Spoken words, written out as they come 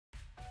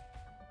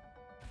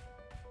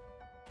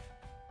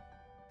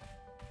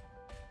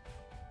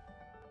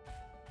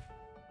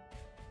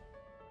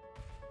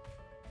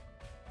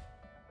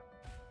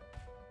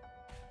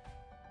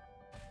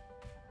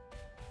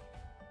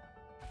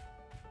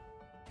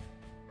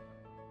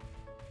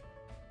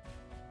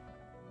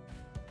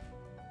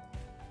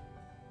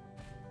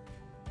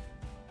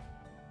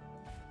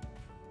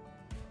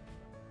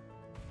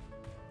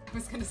I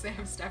was gonna say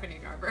I'm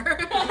Stepahnie Garber.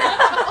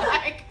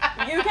 Like,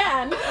 you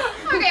can.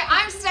 Okay,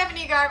 I'm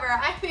Stepahnie Garber.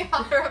 I'm the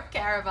author of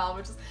Caraval,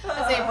 which is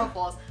April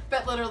Fool's.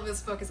 But literally,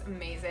 this book is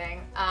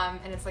amazing.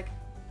 And it's like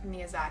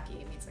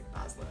Miyazaki meets like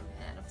Baz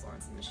Luhrmann and a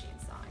Florence and the Machine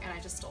song. And I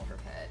just stole her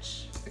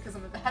pitch because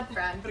I'm a bad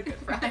friend, but a good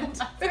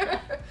friend. And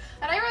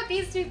I wrote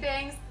these two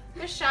things.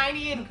 They're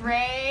shiny and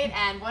great,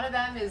 and one of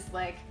them is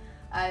like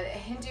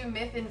Hindu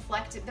myth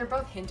inflected. They're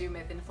both Hindu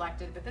myth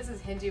inflected, but this is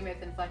Hindu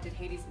myth inflected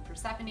Hades and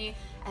Persephone,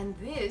 and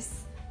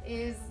this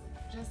is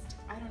just,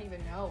 I don't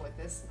even know what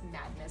this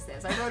madness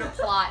is. I wrote a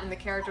plot and the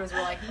characters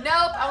were like,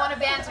 nope, I want to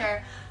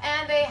banter.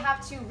 And they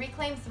have to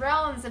reclaim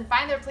thrones and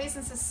find their place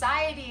in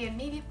society and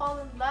maybe fall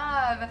in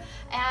love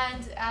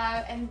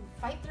and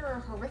fight through a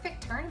horrific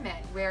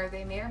tournament where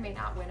they may or may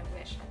not win a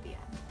wish at the end.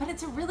 But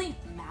it's a really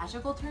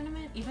magical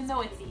tournament, even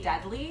though it's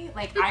deadly.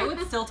 Like, I would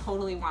still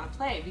totally want to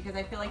play because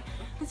I feel like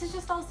this is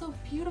just all so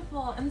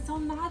beautiful and so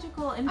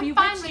magical and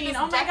bewitching.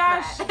 Oh my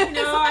gosh, you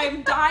know,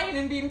 I'm dying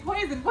and being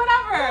poisoned.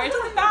 Whatever, it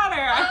doesn't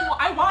matter.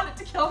 I want it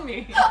to kill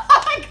me.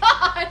 Oh my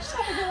gosh!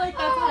 I feel like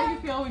that's how you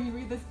feel when you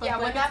read this book. Yeah,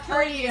 like, when that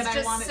party is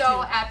just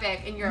so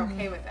epic and you're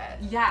okay with it.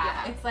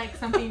 Yeah, it's like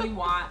something you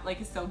want,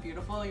 like, is so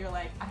beautiful. You're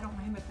like, I don't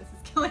mind that this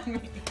is killing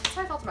me. That's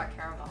how I felt about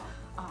Caraval.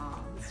 Oh,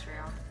 it's true.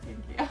 Thank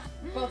you.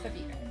 Both of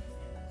you.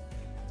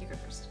 You go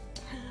first.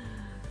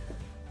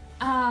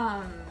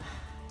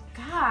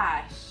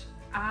 Gosh,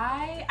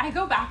 I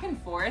go back and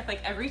forth.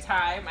 Like, every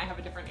time I have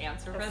a different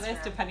answer for this,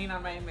 depending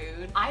on my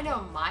mood. I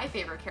know my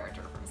favorite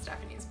character from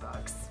Stephanie's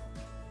books,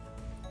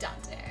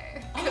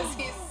 Dante, because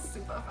he's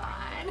super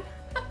fun.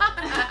 I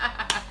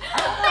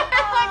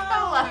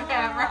love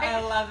him, right?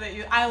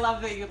 I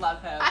love that you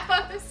love him. I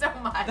love this so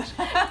much. It's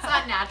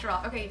not natural.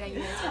 Okay, now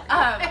you answer.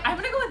 I'm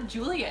gonna go with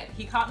Julian.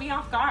 He caught me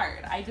off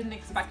guard. I didn't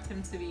expect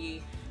him to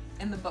be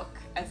in the book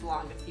as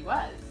long as he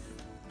was.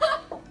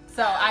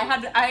 So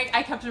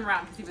I kept him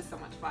around because he was so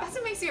much fun. That's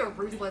what makes you a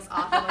ruthless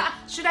author. Like,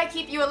 should I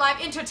keep you alive?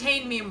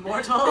 Entertain me,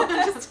 mortal.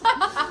 Who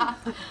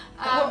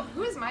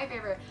is my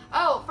favorite?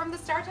 Oh, from the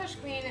Star Touch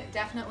Queen,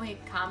 definitely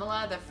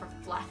Kamala, the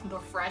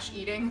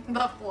flesh-eating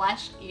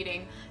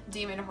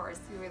demon horse,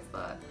 who is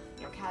the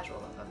casual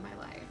love of my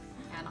life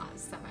and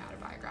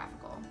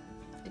semi-autobiographical.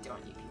 I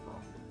don't eat people.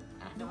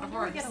 And I don't want a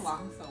horse. We get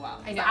along so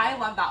well. I know. I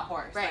love that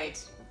horse.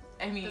 Right.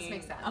 Like, I mean, this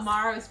makes sense.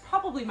 Amara is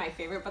probably my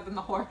favorite, but then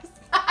the horse,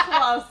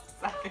 close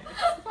second.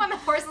 When the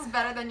horse is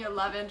better than your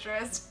love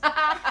interest.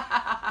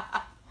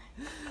 I'm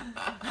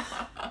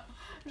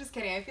just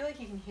kidding. I feel like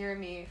you can hear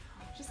me.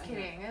 Just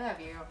kidding. I love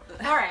you.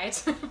 All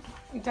right.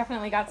 You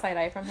definitely got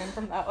side-eye from him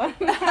from that one.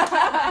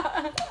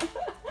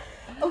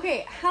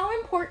 Okay, how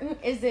important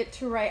is it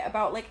to write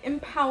about like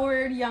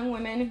empowered young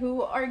women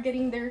who are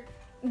getting their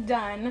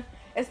done,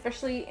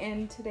 especially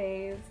in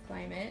today's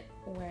climate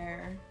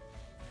where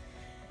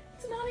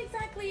it's not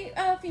exactly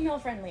female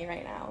friendly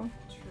right now?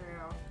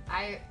 True.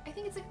 I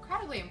think it's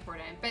incredibly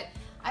important, but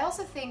I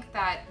also think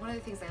that one of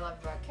the things I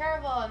loved about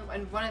Caraval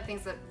and one of the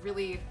things that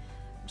really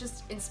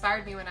just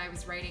inspired me when I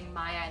was writing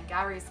Maya and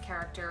Gowry's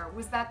character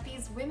was that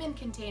these women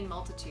contain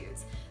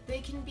multitudes. They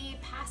can be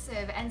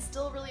passive and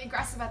still really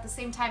aggressive at the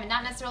same time, and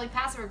not necessarily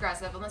passive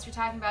aggressive unless you're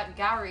talking about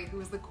Gowry, who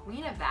is the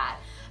queen of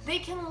that. They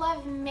can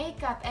love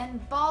makeup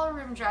and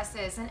ballroom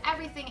dresses and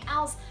everything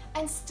else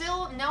and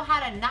still know how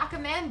to knock a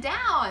man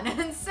down.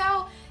 And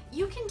so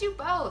you can do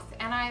both,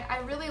 and I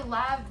really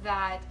love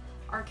that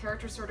our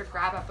characters sort of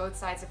grab at both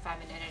sides of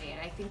femininity, and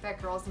I think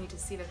that girls need to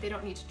see that they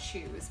don't need to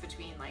choose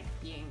between like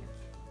being,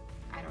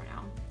 I don't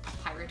know, a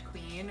pirate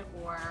queen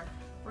or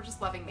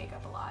just loving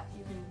makeup a lot.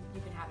 You can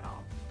have it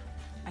all.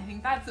 I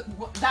think I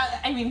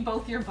mean,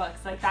 both your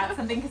books, like, that's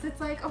something, because it's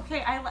like,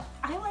 okay, I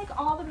like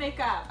all the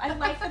makeup. I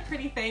like the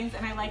pretty things,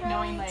 and I like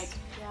knowing, like,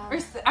 or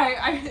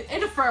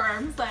it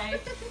affirms,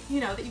 like, you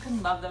know, that you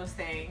can love those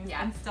things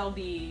and still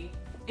be,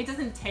 it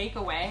doesn't take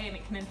away, and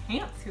it can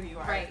enhance who you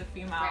are as a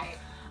female. Right.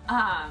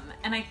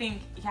 And I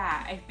think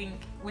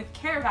with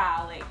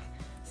Caraval, like,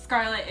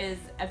 Scarlet is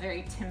a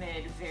very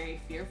timid, very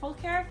fearful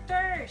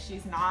character.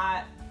 She's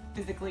not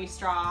physically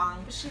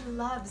strong. But she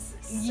loves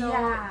so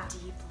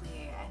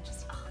deeply and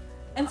just,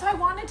 And so I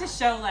wanted to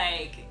show,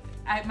 like,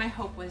 my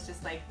hope was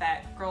just, like,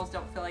 that girls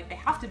don't feel like they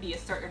have to be a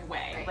certain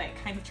way. Like,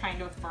 kind of trying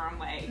to affirm,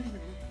 like,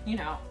 you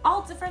know,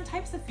 all different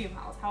types of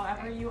females,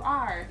 however you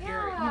are. If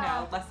you're, you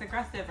know, less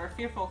aggressive or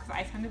fearful, because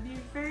I tend to be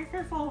very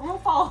fearful rule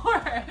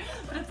follower.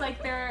 But it's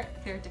like, there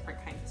are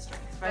different kinds of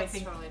strengths. But that's I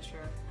think, totally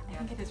true. I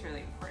think it is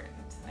really important.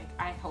 Like,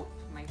 I hope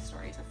my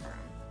stories affirm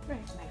my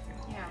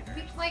female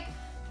leaders.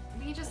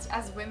 We just,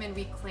 as women,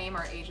 we claim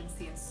our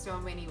agency in so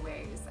many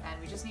ways,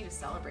 and we just need to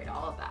celebrate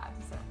all of that.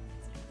 So,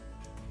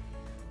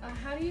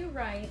 how do you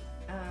write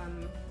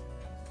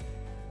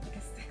like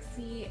a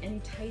sexy,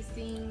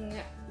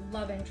 enticing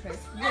love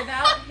interest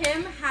without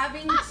him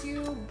having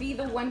to be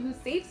the one who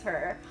saves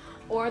her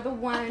or the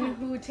one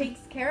who takes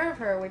care of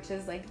her, which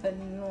is like the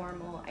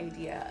normal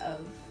idea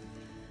of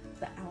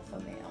the alpha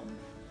male?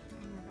 oh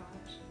my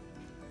gosh.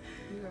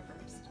 You go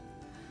first.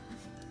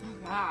 Oh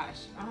gosh.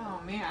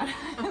 Oh man.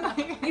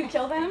 You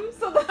kill them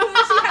so that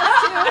she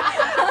has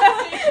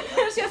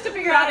She has to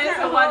figure out that is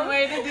her the one own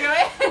way to do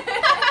it.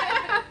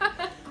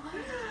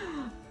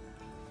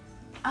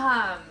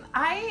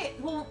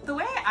 Well, the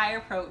way I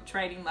approach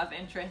writing love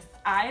interests,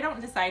 I don't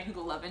decide who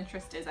the love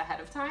interest is ahead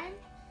of time.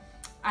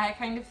 I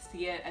kind of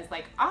see it as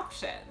like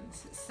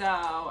options.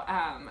 So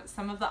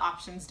some of the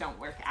options don't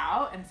work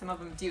out and some of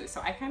them do.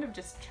 So I kind of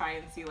just try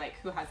and see like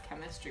who has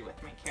chemistry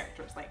with my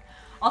characters. Like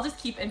I'll just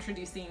keep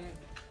introducing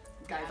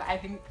guys I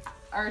think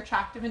are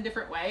attractive in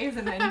different ways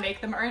and then make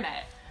them earn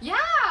it. Yeah,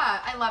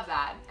 I love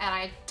that. And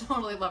I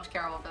totally loved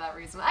Caraval for that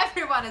reason.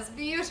 Everyone is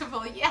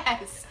beautiful,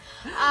 yes.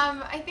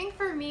 I think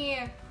for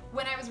me,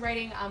 when I was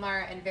writing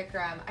Amar and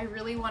Vikram, I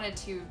really wanted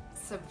to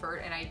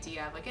subvert an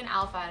idea, like an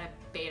alpha and a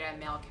beta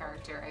male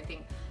character. I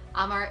think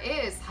Amar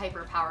is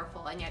hyper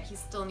powerful and yet he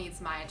still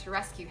needs Maya to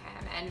rescue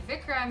him. And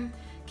Vikram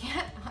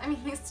can't, I mean,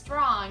 he's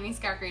strong, he's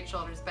got great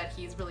shoulders, but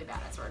he's really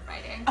bad at sword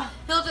fighting.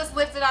 He'll just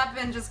lift it up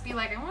and just be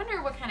like, I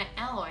wonder what kind of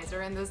alloys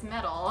are in this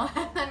metal.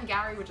 And then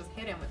Gary would just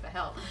hit him with the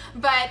hilt.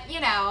 But, you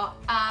know,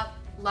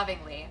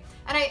 lovingly.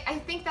 And I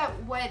think that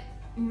what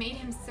made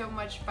him so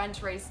much fun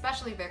to write,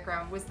 especially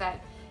Vikram, was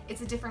that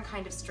it's a different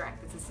kind of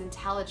strength. It's his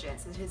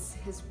intelligence, it's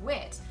his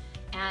wit.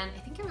 And I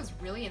think it was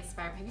really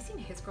inspired. Have you seen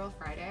His Girl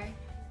Friday?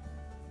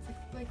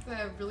 It's like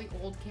the really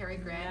old Cary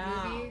Grant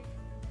movie.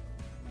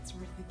 It's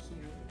really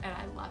cute, and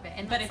I love it.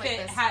 And but if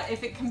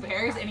it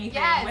compares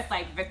anything with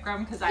like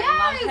Vikram, because I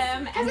love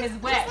him and his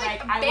wit,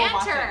 like I will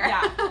watch it.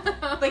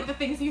 Yeah, like the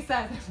things he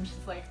says, I'm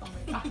just like, oh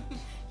my god,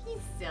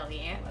 he's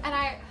silly. And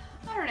I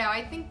don't know.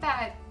 I think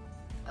that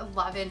a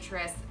love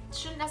interest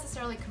shouldn't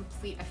necessarily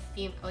complete a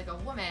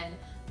woman,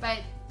 but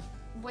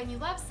when you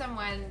love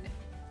someone,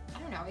 I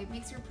don't know, it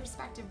makes your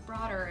perspective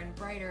broader and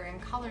brighter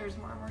and colors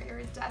more and more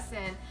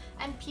iridescent,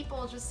 and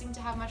people just seem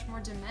to have much more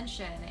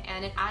dimension,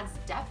 and it adds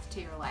depth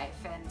to your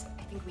life, and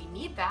I think we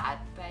need that,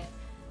 but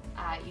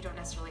you don't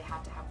necessarily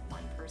have to have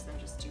one person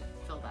just to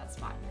fill that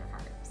spot in your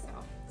heart. So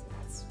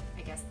that's,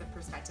 I guess, the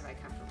perspective I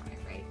come from when I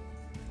write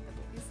the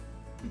boys.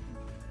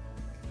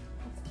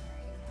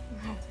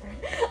 That's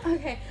right.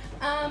 Okay.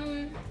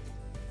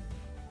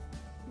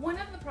 One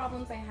of the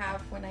problems I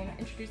have when I'm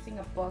introducing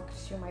a book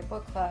to my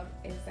book club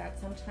is that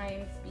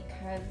sometimes,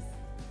 because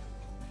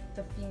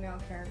the female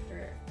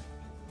character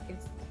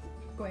is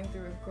going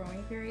through a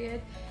growing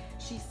period,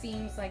 she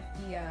seems like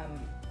the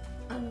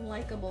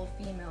unlikable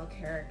female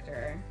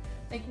character.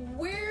 Like,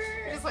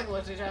 where... Just like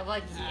looked at each other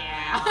like,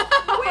 yeah.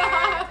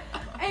 Where...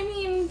 I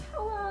mean,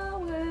 Toa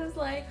was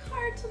like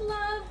hard to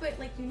love, but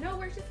like you know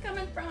where she's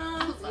coming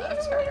from.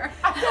 Loved her.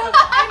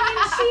 I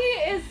mean,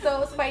 she is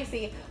so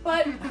spicy.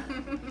 But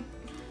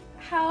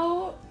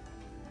how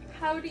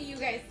do you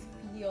guys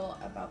feel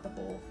about the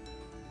whole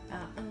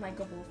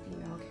unlikable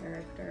female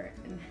character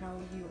and how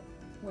you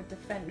would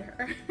defend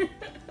her?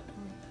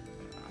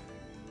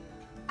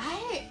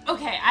 I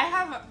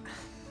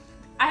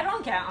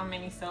don't get on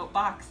many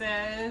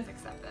soapboxes.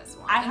 Except this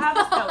one. I have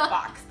a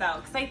soapbox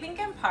though, because I think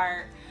in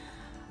part,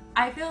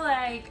 I feel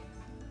like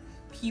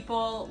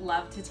people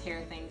love to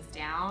tear things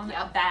down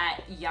that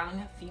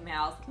young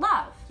females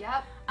love.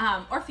 Yep.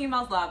 Or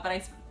females love, but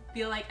I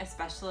feel like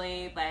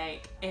especially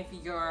like if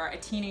you're a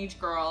teenage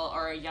girl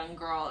or a young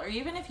girl, or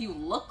even if you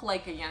look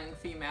like a young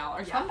female,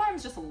 or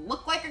sometimes just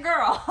look like a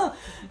girl,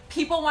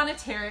 people want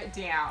to tear it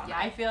down. Yeah.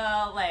 I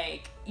feel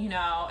like, you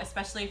know,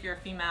 especially if you're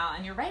a female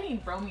and you're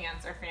writing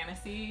romance or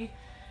fantasy,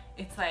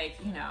 it's like,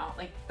 you know,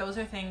 like those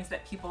are things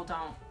that people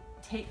don't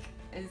take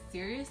as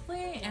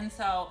seriously, and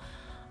so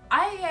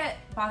I get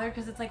bothered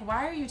because it's like,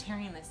 why are you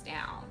tearing this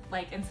down?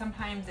 Like, and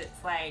sometimes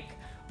it's like,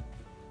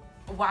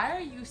 why are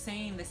you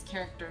saying this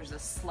character is a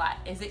slut?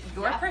 Is it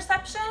your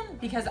perception?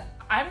 Because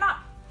I'm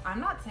not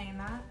saying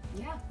that.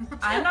 Yeah.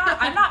 I'm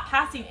not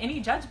passing any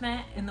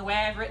judgment in the way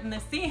I've written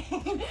this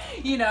scene,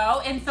 you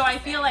know? And so I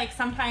feel like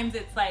sometimes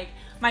it's like,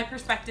 my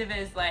perspective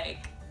is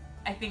like,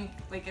 I think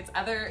like it's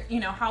other, you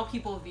know, how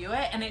people view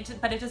it, and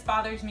but it just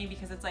bothers me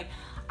because it's like,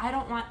 I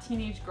don't want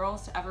teenage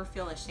girls to ever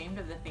feel ashamed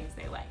of the things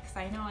they like. Because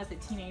I know as a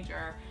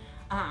teenager,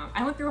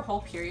 I went through a whole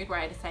period where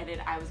I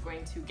decided I was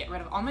going to get rid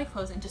of all my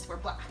clothes and just wear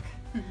black.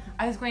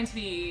 I was going to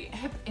be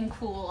hip and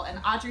cool and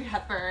Audrey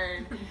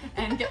Hepburn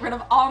and get rid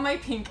of all my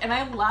pink, and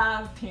I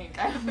love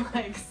pink. I'm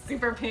like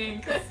super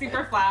pink,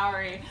 super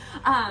flowery,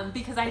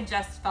 because I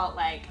just felt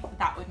like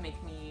that would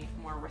make me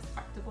more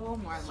respectable,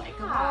 more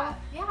likable.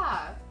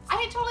 Yeah.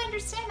 I totally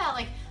understand that.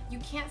 Like, you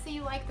can't say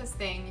you like this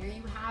thing, or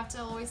you have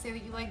to always say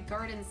that you like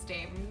Garden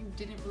State when you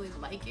didn't really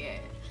like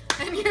it.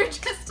 And you're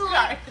just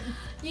like,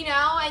 you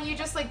know, and you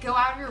just like go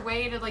out of your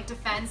way to like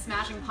defend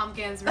Smashing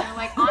Pumpkins, and you're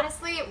like,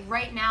 honestly,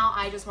 right now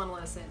I just want to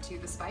listen to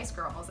the Spice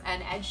Girls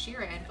and Ed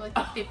Sheeran for like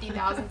the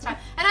 50,000th time.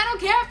 And I don't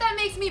care if that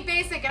makes me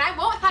basic, and I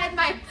won't hide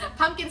my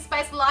pumpkin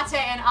spice latte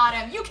in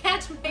autumn. You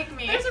can't make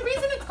me. There's a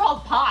reason it's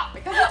called pop,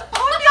 because it's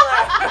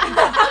popular.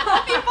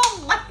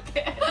 People like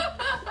it.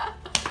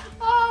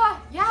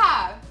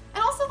 Yeah.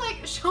 And also,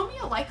 like, show me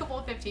a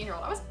likable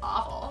 15-year-old. That was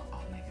awful.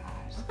 Oh my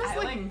gosh.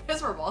 was like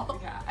miserable.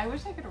 Yeah, I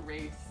wish I could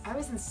erase. I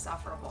was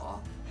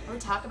insufferable. I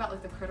would talk about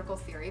like the critical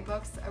theory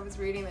books I was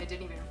reading that I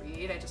didn't even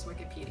read. I just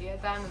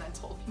Wikipedia'd them and then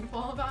told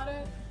people about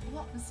it.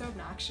 Well, it was so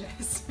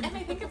obnoxious. And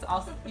I think it's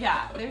also,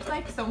 yeah, there's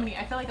like so many,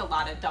 I feel like a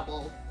lot of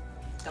double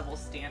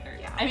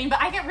standards. Yeah. I mean, but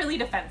I get really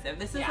defensive.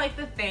 This is like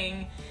the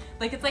thing,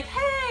 like it's like,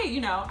 hey, you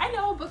know, I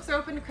know books are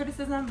open to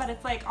criticism, but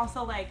it's like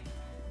also like,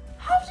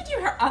 how did you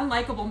hear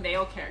unlikable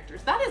male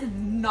characters? That is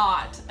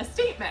not a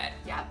statement.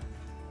 Yeah.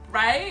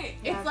 Right?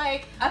 Yeah. It's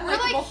like We're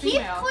unlikable like,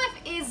 female.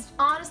 Heathcliff is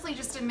honestly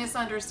just a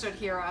misunderstood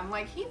hero. I'm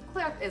like,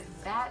 Heathcliff is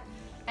that?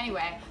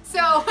 Anyway, so,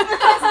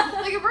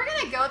 like, if we're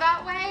gonna go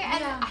that way,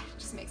 and it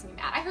just makes me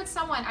mad. I heard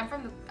someone, I'm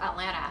from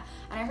Atlanta,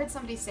 and I heard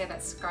somebody say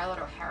that Scarlett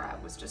O'Hara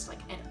was just, like,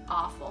 an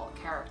awful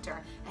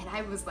character. And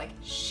I was like,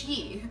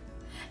 she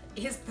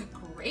is the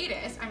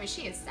greatest. I mean,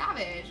 she is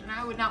savage, and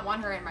I would not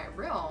want her in my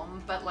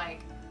room, but, like,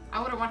 I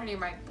wouldn't want her near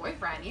my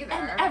boyfriend either.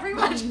 And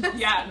everyone, and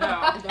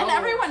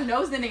everyone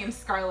knows the name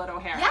Scarlett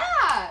O'Hara.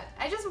 Yeah,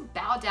 I just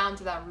bow down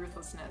to that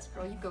ruthlessness,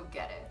 girl. You go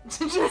get it.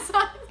 Just,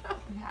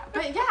 yeah,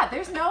 but yeah,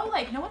 there's no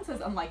like, no one says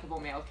unlikable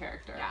male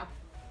character. Yeah,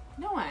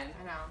 no one.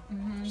 I know.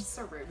 Mm-hmm. It's just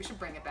so rude. We should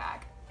bring it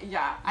back.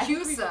 Yeah, You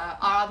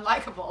are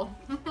unlikable.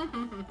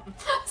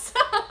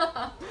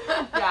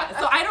 Yeah,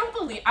 so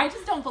I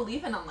just don't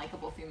believe in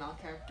unlikable female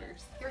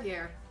characters. You're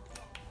here.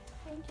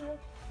 Thank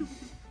you.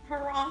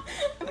 Hurrah!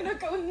 I'm gonna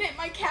go knit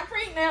my cap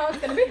right now. It's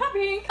gonna be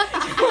happy.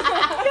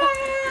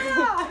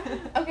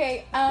 Yeah.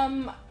 Okay.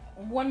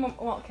 One more.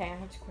 Well, okay. I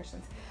have 2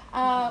 questions.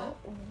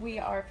 We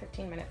are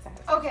 15 minutes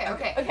ahead. Okay.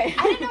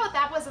 I didn't know what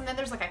that was, and then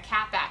there's like a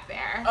cat back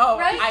there. Oh,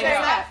 right. I Does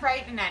know. that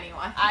frighten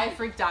anyone? I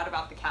freaked out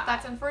about the cat.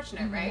 That's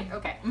unfortunate, right?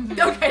 Okay. Mhm.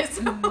 Okay.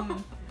 So.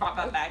 Brought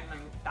back bad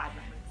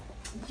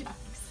memories.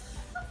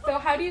 So,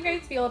 how do you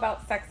guys feel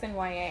about sex in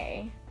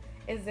YA?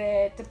 Is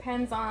it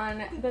depends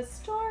on the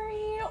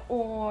story,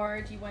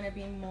 or do you want to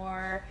be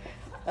more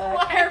careful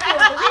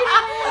with the reading?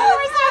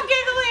 We're so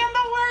giggly and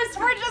the worst.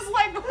 We're just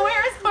like,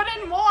 where's put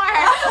in more?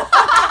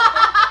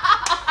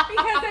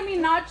 Because I mean,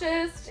 not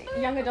just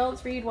young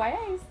adults read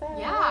YA. So.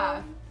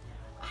 Yeah.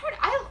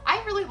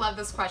 I really love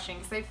this question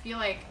because I feel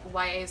like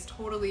YA is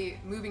totally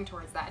moving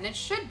towards that, and it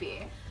should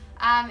be.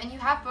 And you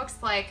have books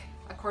like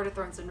A Court of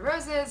Thorns and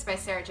Roses by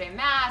Sarah J.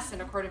 Maas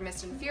and A Court of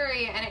Mist and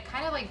Fury, and it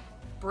kind of like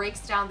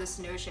breaks down this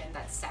notion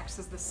that sex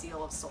is the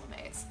seal of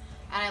soulmates.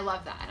 And I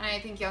love that. And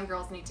I think young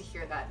girls need to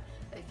hear that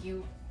if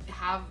you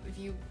have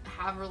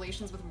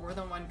relations with more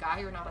than one guy,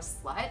 you're not a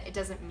slut. It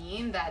doesn't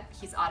mean that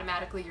he's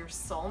automatically your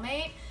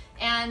soulmate.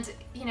 And,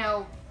 you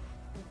know,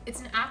 it's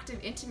an act of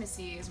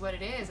intimacy is what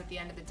it is at the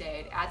end of the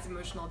day. It adds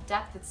emotional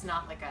depth. It's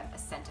not like a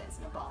sentence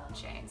and a ball and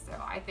chain.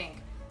 So I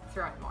think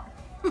throw in more.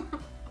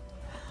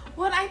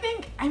 Well, I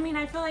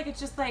feel like it's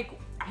just like,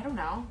 I don't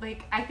know.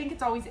 Like, I think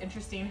it's always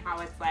interesting how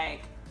it's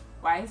like,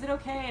 why is it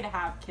okay to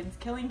have kids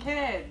killing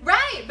kids?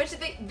 Right, but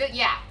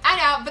yeah, I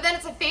know, but then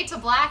it's a fade to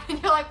black and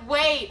you're like,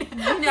 wait.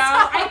 No,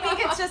 I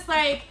think it's just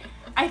like,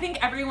 I think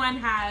everyone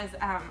has,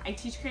 I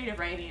teach creative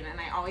writing and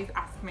I always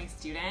ask my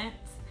students,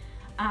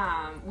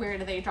 where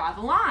do they draw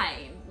the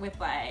line with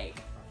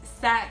like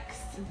sex,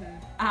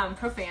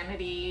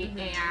 profanity,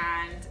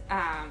 and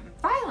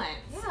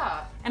violence.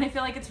 Yeah. And I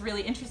feel like it's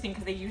really interesting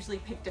because they usually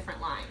pick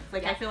different lines.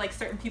 Like I feel like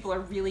certain people are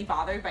really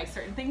bothered by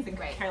certain things and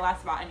could care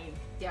less about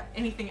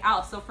anything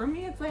else. So for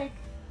me, it's like,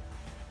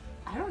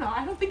 I don't know.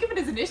 I don't think of it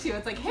as an issue.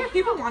 It's like, hey, if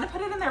people want to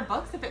put it in their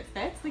books, if it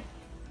fits, like,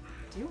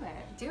 do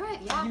it. Do it,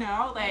 yeah. You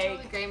know, like, I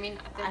totally agree. I mean,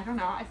 I don't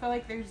know. I feel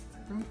like there's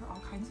room for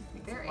all kinds of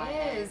things. There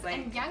is. Like,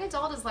 and young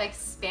adult is like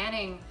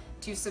spanning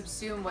to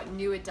subsume what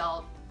new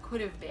adult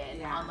could have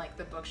been on like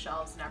the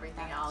bookshelves and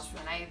everything else.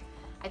 And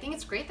I think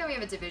it's great that we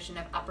have a division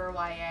of upper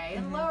YA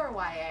and lower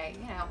YA,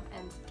 you know,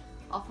 and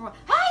all for one.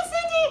 Hi,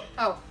 Cindy!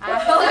 Oh, I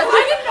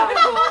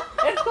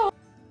didn't know. It's cool.